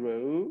second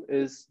row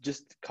is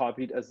just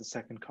copied as the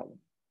second column,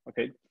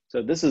 okay?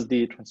 So this is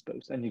the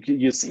transpose, and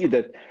you see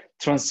that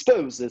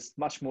transpose is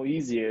much more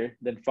easier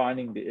than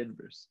finding the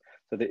inverse.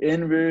 So the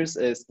inverse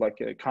is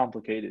like a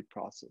complicated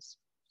process.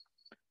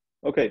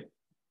 Okay,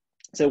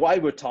 so why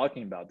we're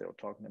talking about the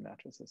orthogonal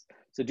matrices.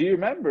 So do you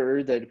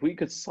remember that we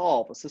could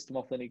solve a system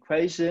of linear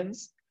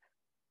equations,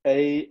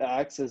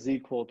 AX is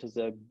equal to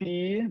the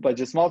B, by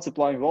just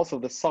multiplying both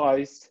of the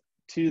sides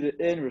to the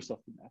inverse of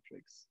the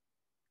matrix,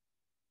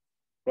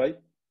 right?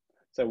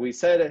 So we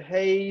said,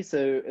 hey,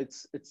 so it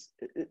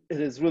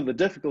is really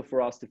difficult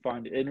for us to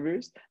find the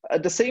inverse.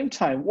 At the same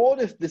time,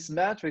 what if this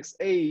matrix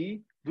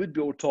A would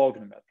be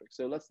orthogonal matrix?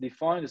 So let's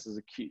define this as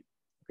a Q.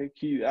 Okay,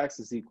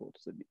 QX is equal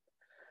to B.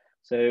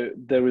 So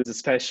there is a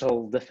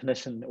special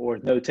definition or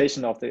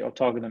notation of the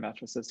orthogonal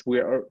matrices. We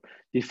are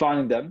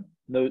defining them,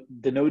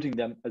 denoting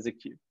them as a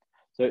Q.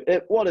 So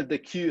what if the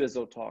Q is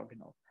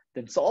orthogonal?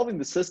 Then solving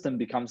the system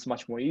becomes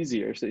much more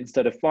easier. So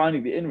instead of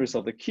finding the inverse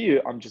of the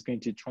Q, I'm just going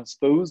to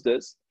transpose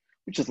this,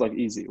 which is like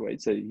easy,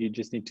 right? So you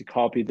just need to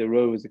copy the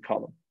row as a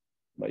column,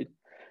 right?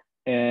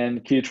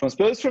 And Q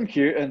transpose from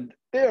Q, and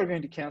they are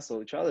going to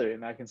cancel each other,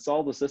 and I can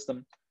solve the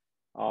system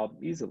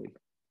easily.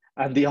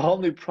 And the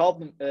only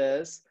problem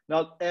is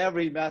not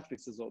every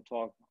matrix is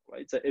orthogonal,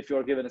 right? So if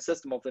you're given a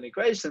system of linear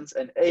equations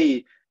and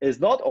A is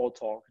not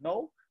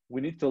orthogonal,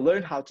 we need to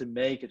learn how to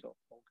make it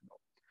orthogonal.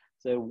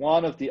 So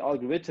one of the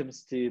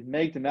algorithms to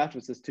make the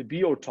matrices to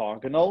be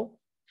orthogonal,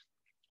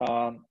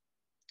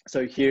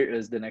 so here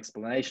is an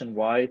explanation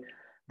why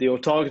the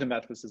orthogonal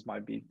matrices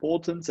might be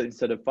important. So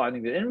instead of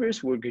finding the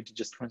inverse, we're going to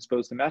just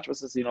transpose the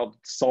matrices in order to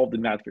solve the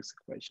matrix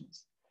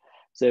equations.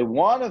 So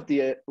one of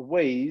the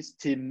ways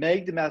to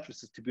make the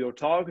matrices to be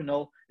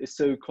orthogonal is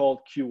so-called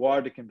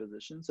QR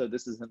decomposition. So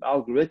this is an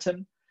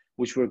algorithm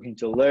which we're going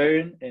to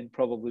learn, and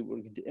probably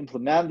we're going to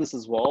implement this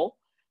as well.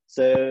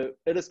 So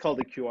it is called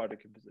the QR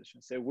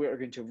decomposition. So we're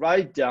going to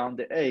write down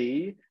the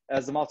A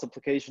as a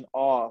multiplication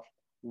of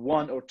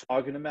one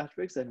orthogonal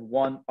matrix and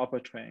one upper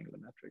triangular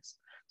matrix.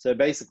 So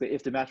basically,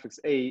 if the matrix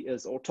A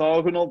is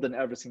orthogonal, then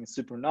everything is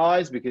super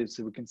nice because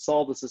we can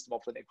solve the system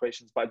of linear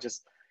equations by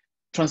just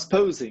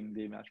transposing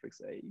the matrix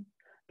A.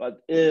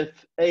 But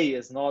if A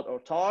is not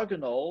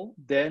orthogonal,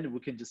 then we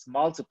can just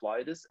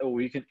multiply this, or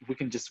we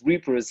can just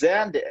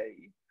represent the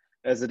A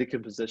as a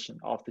decomposition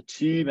of the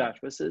two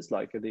matrices,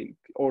 like the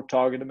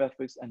orthogonal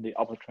matrix and the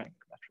upper triangular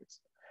matrix.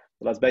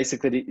 So let's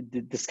basically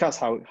discuss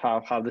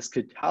how this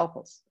could help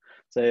us.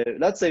 So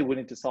let's say we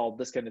need to solve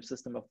this kind of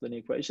system of linear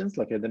equations,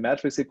 like the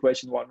matrix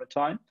equation one more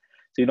time.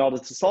 So in order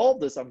to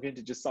solve this, I'm going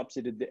to just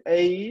substitute the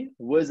A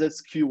with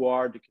its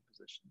QR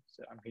decomposition.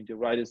 So I'm going to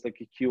write it like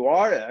a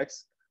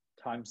QRX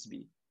times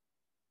B.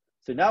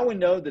 So now we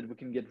know that we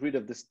can get rid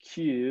of this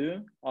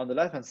Q on the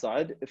left-hand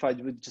side if I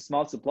would just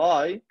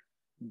multiply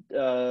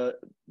so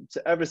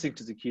everything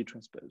to the Q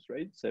transpose,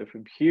 right? So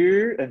from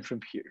here and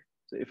from here.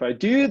 So if I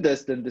do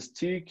this, then these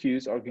two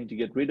Qs are going to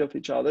get rid of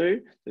each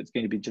other. So it's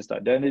going to be just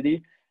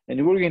identity.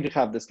 And we're going to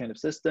have this kind of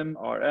system,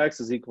 Rx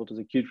is equal to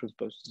the Q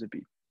transpose to the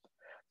B.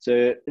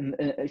 So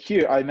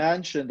here I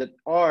mentioned that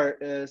R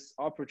is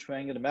upper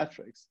triangular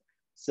matrix.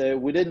 So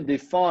we didn't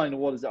define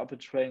what is the upper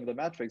triangular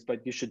matrix,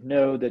 but you should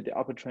know that the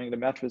upper triangular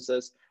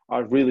matrices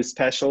are really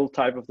special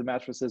type of the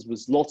matrices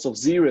with lots of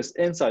zeros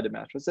inside the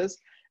matrices.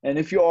 And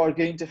if you are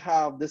going to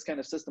have this kind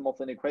of system of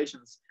linear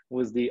equations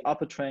with the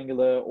upper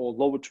triangular or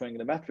lower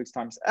triangular matrix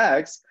times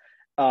X,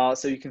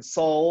 so you can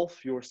solve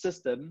your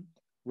system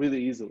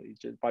really easily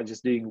by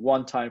just doing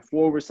one-time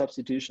forward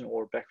substitution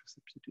or backward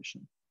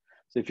substitution.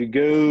 So if you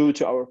go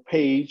to our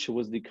page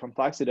with the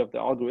complexity of the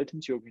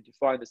algorithms, you're going to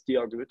find these two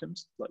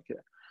algorithms, like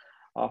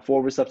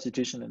forward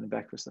substitution and a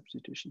backward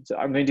substitution. So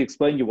I'm going to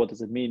explain you what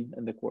does it mean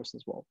in the course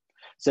as well.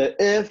 So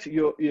if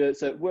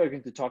so we're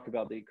going to talk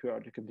about the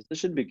QR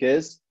decomposition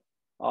because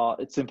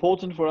it's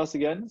important for us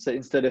again. So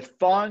instead of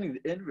finding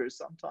the inverse,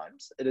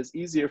 sometimes it is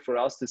easier for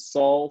us to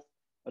solve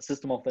a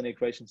system of linear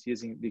equations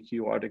using the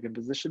QR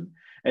decomposition.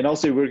 And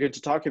also we're going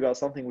to talk about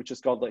something which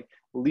is called like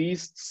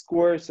least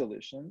square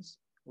solutions,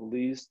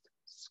 least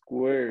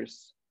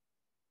squares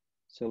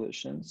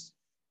solutions.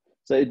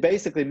 So it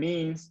basically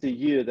means to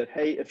you that,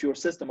 hey, if your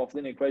system of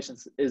linear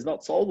equations is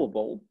not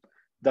solvable,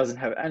 doesn't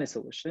have any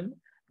solution,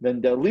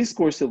 then the least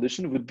square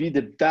solution would be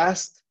the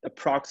best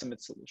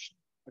approximate solution,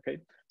 okay?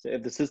 So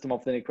if the system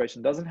of linear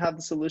equation doesn't have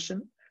the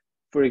solution,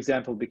 for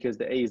example, because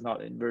the A is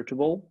not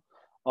invertible,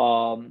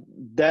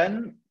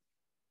 then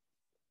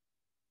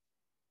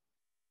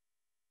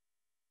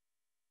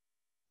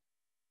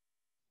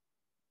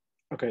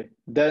Okay,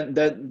 then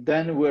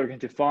we're going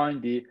to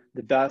find the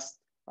best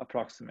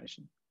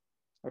approximation.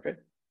 Okay,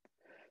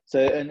 so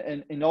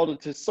and in order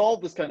to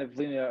solve this kind of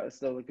linear,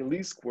 so like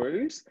least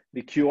squares,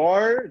 the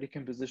QR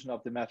decomposition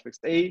of the matrix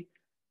A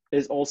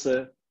is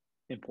also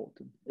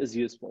important, is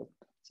useful.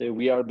 So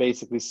we are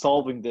basically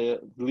solving the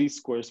least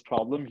squares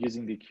problem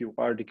using the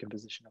QR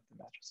decomposition of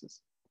the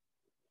matrices.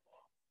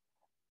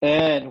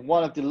 And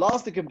one of the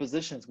last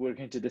decompositions we're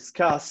going to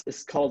discuss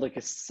is called like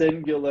a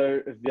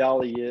singular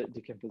value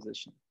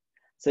decomposition.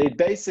 So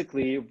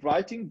basically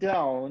writing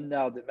down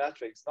now the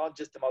matrix, not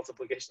just the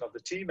multiplication of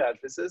the two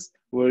matrices,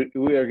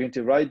 we are going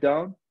to write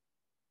down,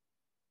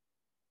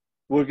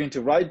 we're going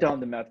to write down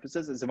the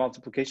matrices as a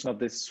multiplication of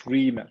the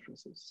three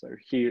matrices. So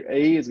here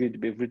A is going to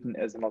be written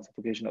as a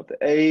multiplication of the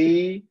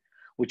A,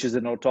 which is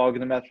an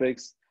orthogonal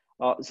matrix.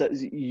 So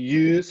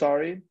U,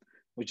 sorry,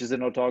 which is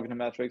an orthogonal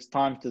matrix,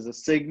 times to the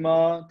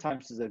sigma,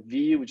 times to the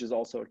V, which is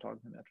also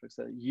orthogonal matrix.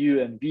 So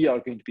U and V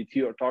are going to be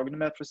two orthogonal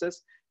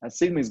matrices, and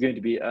sigma is going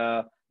to be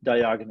a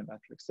diagonal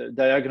matrix. So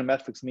diagonal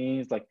matrix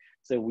means like,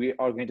 so we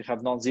are going to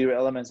have non-zero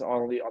elements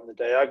only on the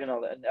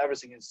diagonal, and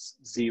everything is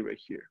zero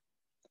here.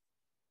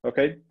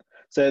 Okay,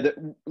 so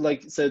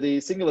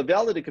the singular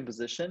value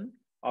decomposition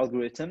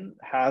algorithm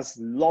has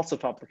lots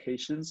of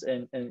applications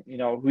in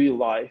real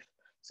life.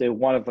 So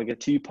one of like a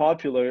two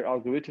popular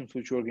algorithms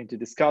which we're going to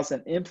discuss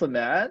and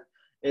implement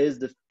is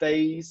the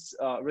face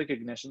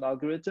recognition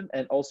algorithm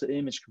and also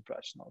image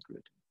compression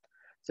algorithm.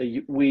 So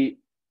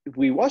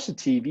we watch the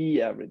TV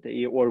every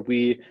day, or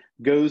we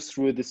go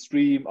through the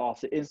stream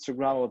of the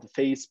Instagram or the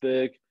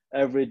Facebook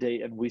every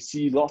day, and we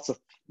see lots of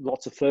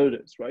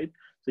photos, right?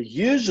 So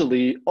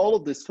usually all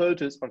of these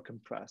photos are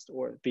compressed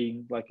or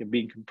being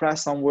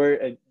compressed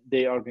somewhere, and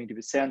they are going to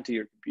be sent to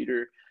your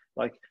computer,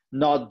 like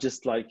not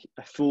just like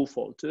a full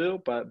photo,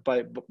 but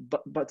by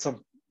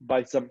some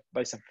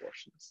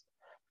portions.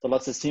 So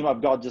let's assume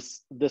I've got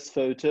just this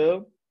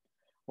photo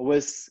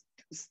with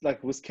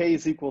K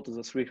is equal to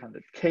the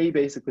 300. K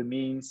basically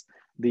means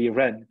the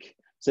rank.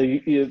 So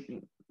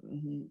you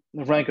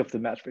rank of the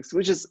matrix,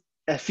 which is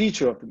a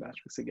feature of the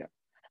matrix again.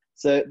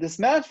 So this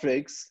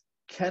matrix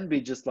can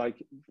be just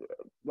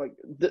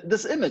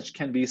this image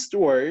can be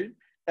stored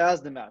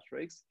as the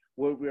matrix,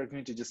 where we are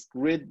going to just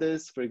grid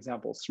this, for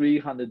example,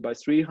 300 by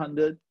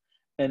 300,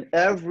 and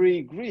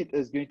every grid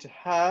is going to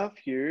have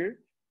here,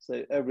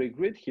 so every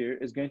grid here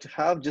is going to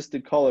have just the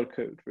color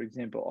code, for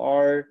example,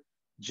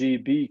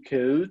 RGB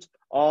code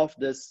of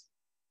this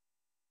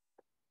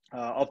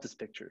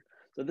picture.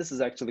 So this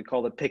is actually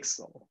called a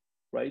pixel,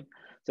 right?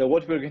 So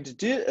what we're going to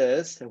do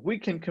is we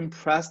can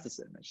compress this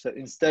image. So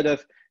instead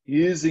of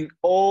using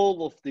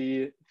all of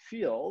the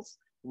fields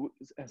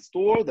and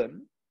store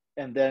them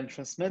and then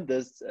transmit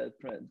this,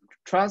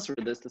 transfer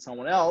this to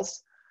someone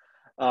else,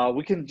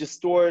 we can just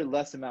store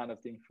less amount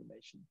of the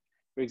information.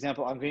 For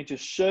example, I'm going to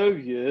show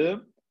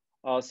you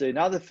so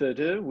another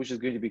photo, which is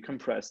going to be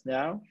compressed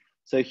now.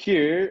 So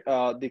here,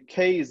 the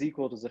K is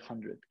equal to the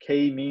 100.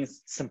 K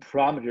means some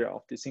parameter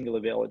of the singular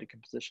value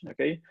decomposition,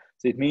 okay?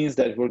 So it means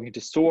that we're going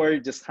to store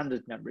just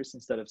 100 numbers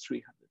instead of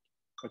 300,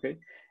 okay?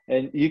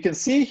 And you can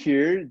see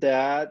here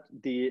that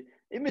the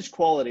image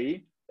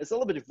quality is a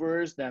little bit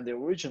worse than the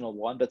original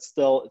one, but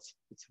still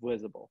it's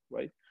visible,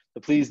 right?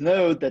 So please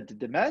note that the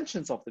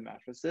dimensions of the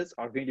matrices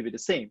are going to be the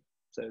same.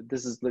 So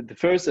this is the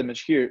first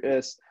image here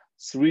is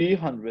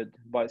 300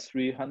 by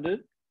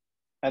 300.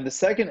 And the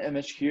second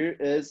image here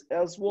is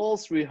as well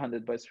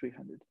 300 by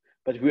 300,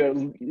 but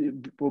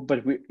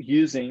we're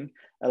using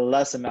a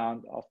less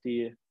amount of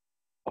the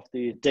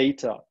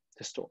data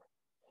to store.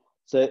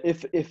 So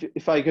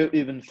if I go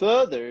even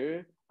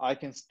further, I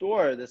can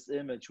store this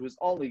image with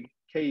only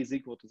K is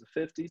equal to the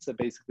 50. So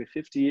basically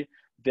 50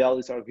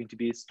 values are going to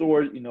be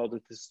stored in order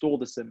to store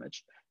this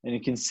image. And you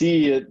can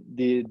see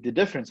the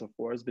difference, of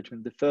course,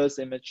 between the first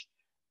image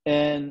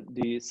and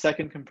the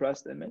second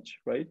compressed image,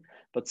 right?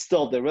 But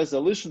still, the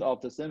resolution of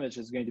this image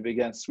is going to be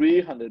again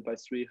 300 by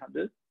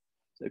 300.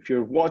 So if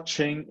you're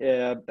watching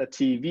a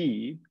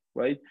TV,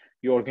 right,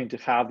 you're going to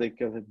have like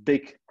a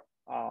big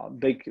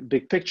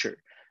picture,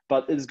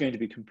 but it is going to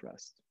be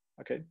compressed.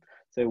 Okay.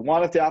 So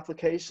one of the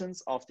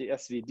applications of the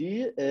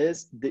SVD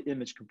is the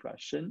image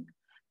compression.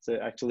 So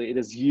actually, it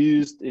is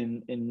used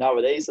in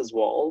nowadays as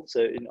well.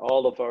 So in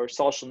all of our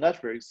social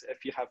networks,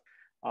 if you have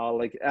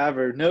like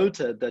ever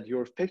noted that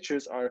your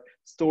pictures are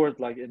stored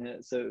like in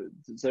a, so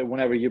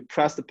whenever you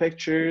press the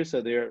picture,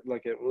 so they're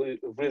like a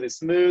really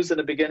smooth in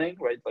the beginning,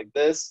 right? Like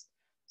this,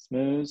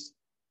 smooth,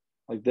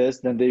 like this,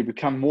 then they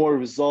become more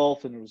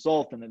resolved, and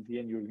at the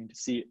end you're going to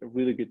see a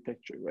really good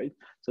picture, right?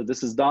 So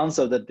this is done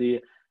so that the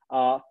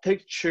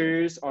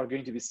pictures are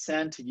going to be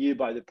sent to you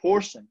by the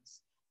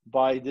portions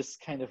by this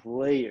kind of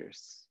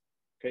layers,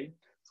 okay?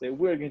 So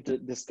we're going to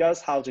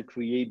discuss how to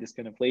create this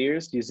kind of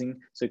layers using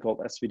so-called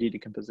SVD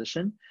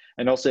decomposition.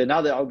 And also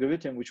another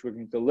algorithm which we're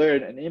going to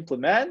learn and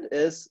implement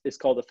is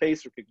called the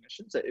face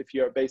recognition. So if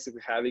you're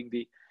basically having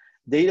the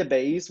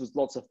database with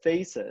lots of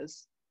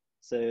faces,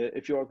 so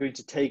if you are going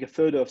to take a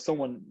photo of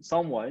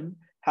someone,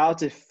 how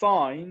to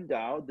find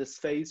out this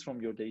face from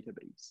your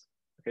database,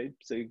 Okay,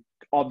 so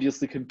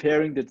obviously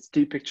comparing the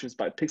two pictures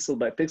by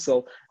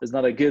pixel is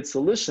not a good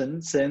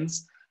solution,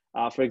 since,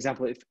 for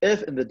example,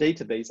 if in the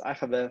database I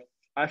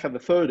have a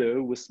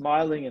photo with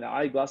smiling and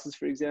eyeglasses,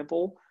 for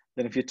example,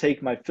 then if you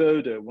take my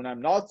photo when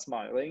I'm not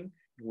smiling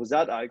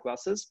without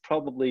eyeglasses,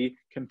 probably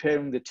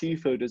comparing the two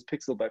photos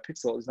pixel by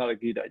pixel is not a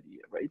good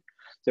idea, right?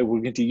 So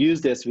we're going to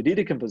use the SVD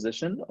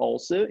decomposition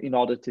also in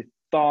order to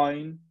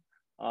find,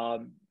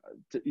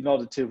 in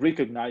order to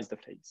recognize the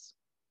face.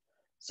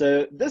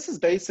 So this is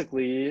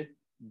basically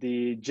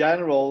the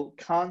general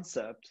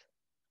concept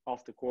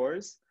of the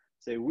course.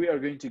 So we are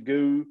going to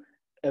go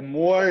a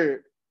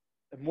more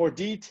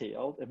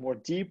detailed and more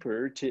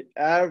deeper to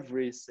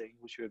everything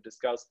which we have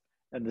discussed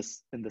in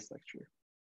this lecture.